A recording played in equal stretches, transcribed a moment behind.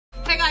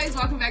guys,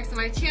 welcome back to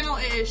my channel.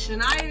 It is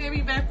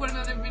Shaniababbyy back with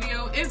another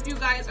video. If you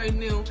guys are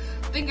new,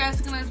 thank you guys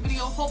for clicking on this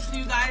video.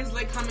 Hopefully you guys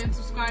like, comment,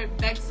 subscribe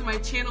back to my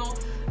channel.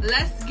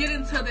 Let's get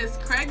into this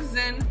Craig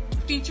Zen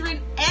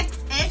featuring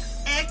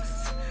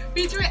XXX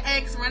featuring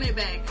X, Run It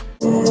Back.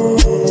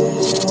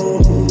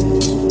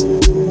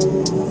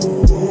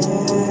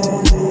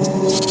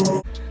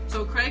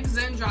 So Craig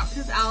Zen dropped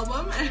his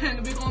album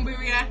and we're gonna be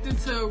reacting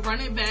to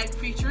Run It Back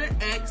featuring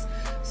X.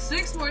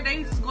 6 more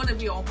days is gonna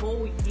be a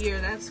whole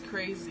year. That's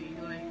crazy.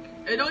 Like,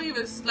 it don't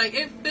even, like,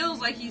 it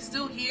feels like he's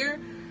still here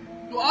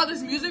with all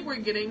this music we're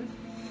getting.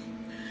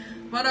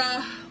 But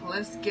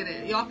let's get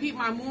it. Y'all peep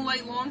my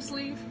Moonlight long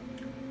sleeve?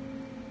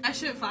 That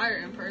shit fire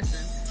in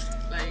person.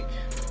 Like,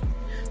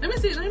 let me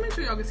see, let me make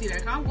sure y'all can see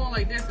that. I'm going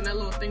like this and that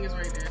little thing is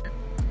right there.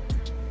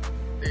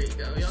 There you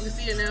go. Y'all can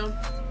see it now.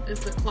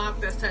 It's the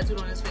clock that's tattooed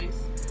on his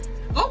face.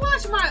 Go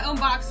watch my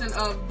unboxing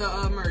of the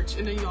merch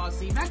and then y'all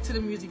see. Back to the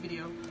music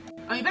video.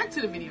 Back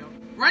to the video.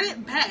 Run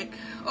It Back.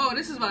 Oh,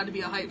 this is about to be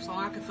a hype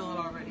song. I can feel it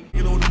already.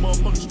 You know the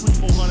motherfucking street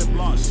 400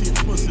 block shit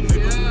pussy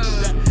nigga.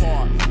 That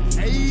part.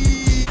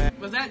 Hey.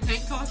 Was that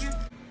Tank talking?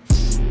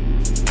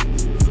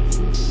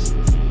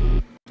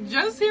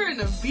 Just hearing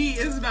the beat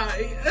is about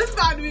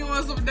to be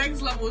on some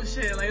next level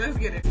shit. Like, let's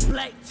get it.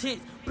 Black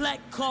tits, black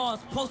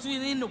cars,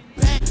 posted in the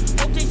back.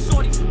 Okay,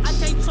 shorty, I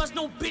can't trust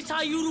no bitch.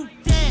 How you do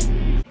that?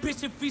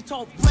 Bitch, if we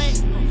talk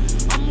rent,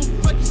 I'm a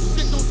fucking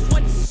shit. Don't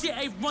sweat the shit.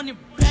 Ain't running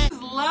back.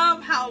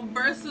 Love how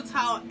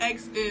versatile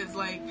X is.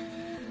 Like,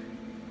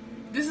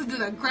 this is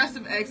the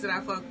aggressive X that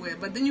I fuck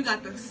with, but then you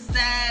got the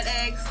sad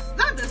X,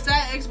 not the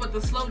sad X, but the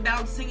slow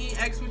down singing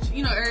X, which,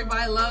 you know,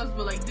 everybody loves.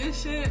 But like, this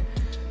shit,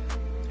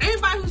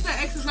 anybody who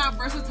said X is not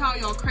versatile,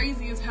 y'all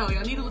crazy as hell.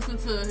 Y'all need to listen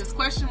to his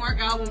Question Mark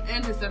album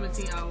and his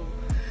 17 album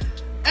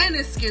and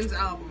his Skins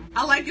album.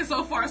 I like it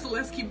so far, so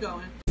let's keep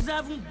going.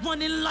 I'm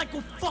running like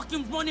a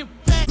fucking running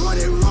back. Run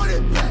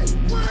it back.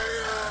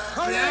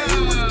 Yeah.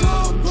 He was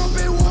gone,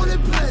 bumping, wanted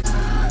play.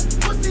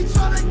 Pussy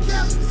tryna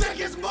cap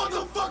seconds,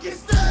 motherfucking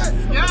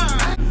stats.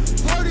 Yeah.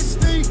 Heard it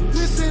sneak,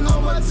 listen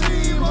on my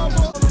team. I'm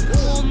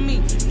on me.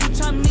 You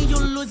try me,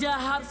 you'll lose your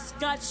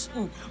hopscotch.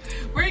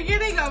 We're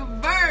getting a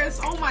verse.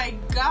 Oh my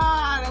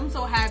god, I'm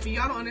so happy.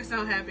 Y'all don't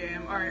understand how happy I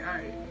am.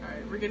 Alright.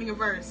 We're getting a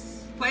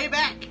verse. Play it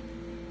back.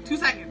 2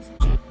 seconds.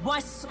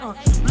 What's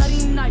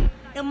bloody night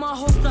in my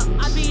holster?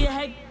 I be a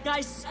head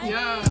guys.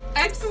 Yeah.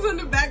 X is in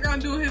the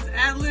background doing his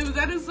ad-libs.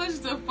 That is such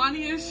the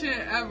funniest shit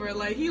ever.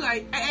 Like, he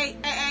like, hey.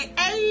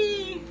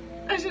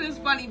 That shit is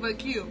funny but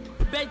cute.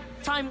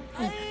 Bedtime.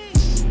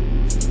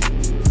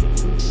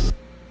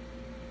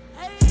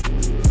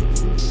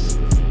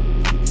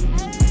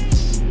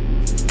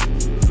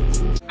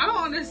 I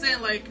don't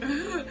understand, like,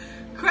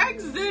 Craig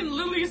Zen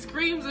literally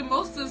screams in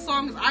most of the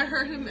songs I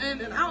heard him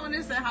in, and I don't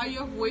understand how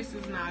your voice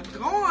is not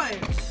gone.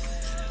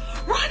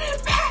 Run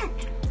it back!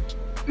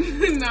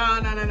 No.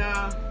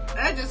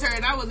 I just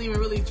heard I wasn't even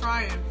really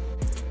trying.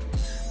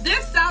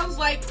 This sounds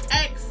like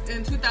X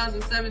in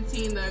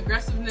 2017, the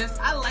aggressiveness.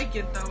 I like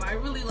it though. I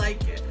really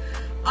like it.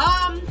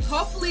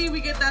 Hopefully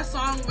we get that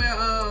song where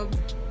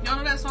y'all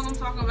know that song I'm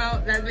talking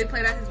about that they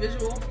played at his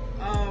visual.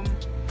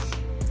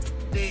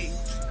 Dang,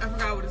 I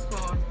forgot what it's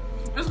called.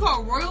 It's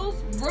called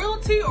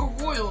Royalty or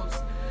Royals.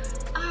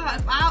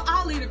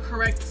 I'll leave the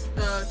correct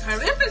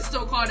title if it's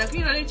still called that.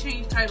 You know, they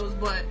changed titles,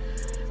 but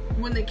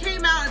when they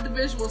came out at the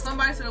visual,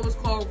 somebody said it was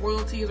called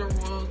Royalties or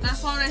Royals. That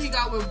song that he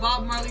got with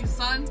Bob Marley's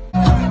son.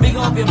 Big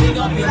up here. Put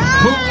one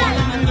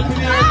in the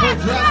air for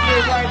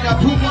Justin right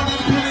now. Put one in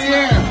the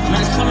air. Man,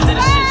 it's coming to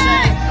the shit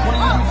chain.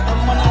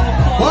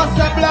 What's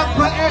the block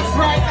for X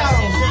right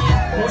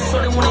now?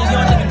 Shorty, one of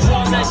y'all niggas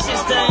draws that shit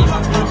stain.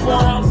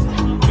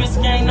 Bitch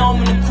gang on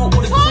me, the cool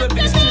with a clip,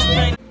 it's just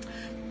pain.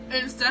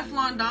 And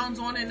Stefflon Don's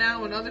on it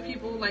now, and other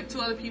people, like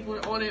 2 other people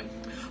are on it.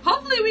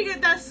 Hopefully we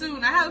get that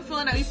soon. I have a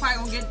feeling that we probably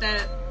gonna get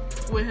that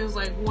when his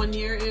like 1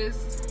 year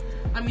is.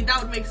 I mean,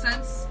 that would make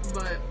sense,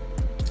 but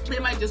they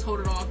might just hold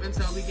it off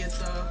until we get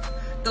the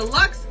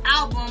deluxe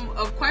album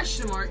of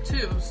Question Mark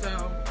too.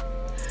 So,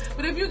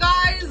 but if you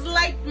guys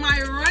like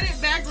my Run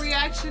It Back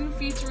reaction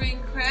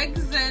featuring Craig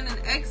Zen and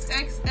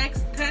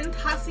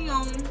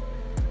XXXTENTACION,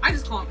 I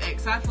just call him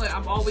X. I feel like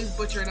I'm always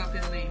butchering up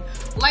his name.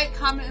 Like,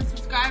 comment, and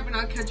subscribe, and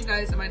I'll catch you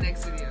guys in my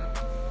next video.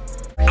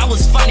 I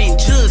was fighting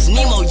Judge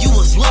Nemo, you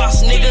was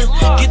lost, nigga.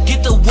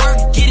 Get the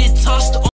work, get it tossed.